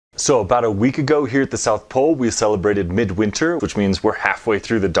So about a week ago here at the South Pole, we celebrated midwinter, which means we're halfway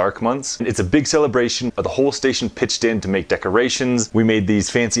through the dark months. It's a big celebration. The whole station pitched in to make decorations. We made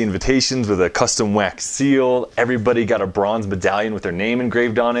these fancy invitations with a custom wax seal. Everybody got a bronze medallion with their name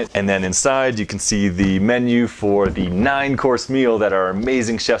engraved on it. And then inside you can see the menu for the 9-course meal that our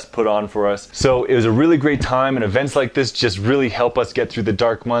amazing chefs put on for us. So it was a really great time, and events like this just really help us get through the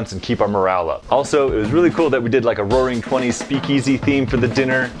dark months and keep our morale up. Also, it was really cool that we did like a Roaring 20s speakeasy theme for the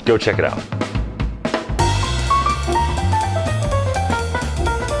dinner. Go check it out.